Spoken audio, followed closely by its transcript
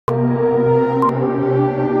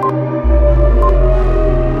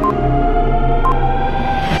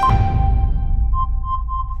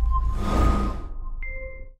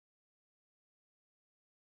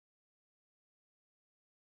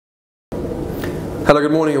Hello,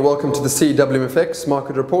 good morning and welcome to the CWMFX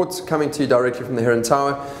Market Report, coming to you directly from the Heron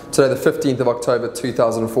Tower, today the 15th of October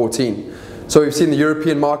 2014. So we've seen the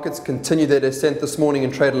European markets continue their descent this morning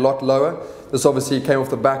and trade a lot lower. This obviously came off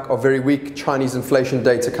the back of very weak Chinese inflation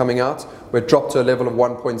data coming out, where it dropped to a level of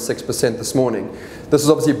 1.6% this morning. This is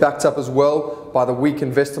obviously backed up as well by the weak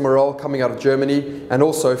investor morale coming out of Germany, and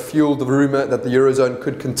also fueled the rumour that the Eurozone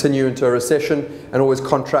could continue into a recession and always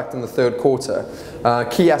contract in the third quarter.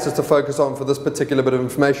 Key assets to focus on for this particular bit of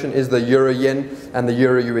information is the Euro Yen and the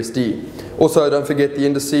Euro USD. Also, don't forget the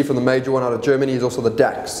indices from the major one out of Germany is also the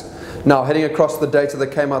DAX. Now, heading across the data that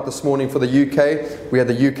came out this morning for the UK, we had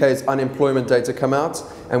the UK's unemployment data come out,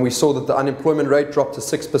 and we saw that the unemployment rate dropped to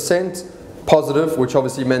 6%, positive, which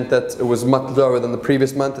obviously meant that it was much lower than the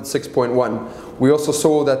previous month at 6.1. We also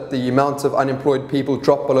saw that the amount of unemployed people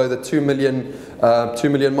dropped below the 2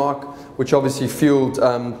 million mark, which obviously fueled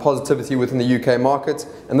positivity within the UK market,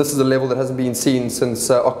 and this is a level that hasn't been seen since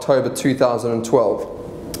October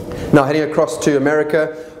 2012. Now, heading across to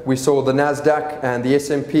America, we saw the NASDAQ and the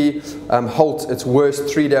S&P halt its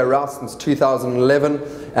worst three-day rout since 2011,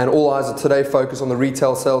 and all eyes are today focused on the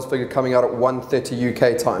retail sales figure coming out at 1:30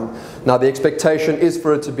 UK time. Now, the expectation is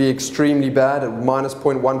for it to be extremely bad at minus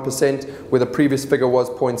 0.1%, where the previous figure was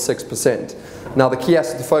 0.6%. Now, the key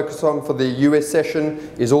asset to focus on for the US session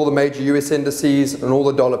is all the major US indices and all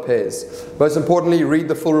the dollar pairs. Most importantly, read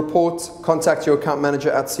the full report, contact your account manager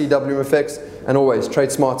at CWMFX, and always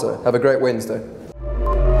trade smarter. Have a great Wednesday.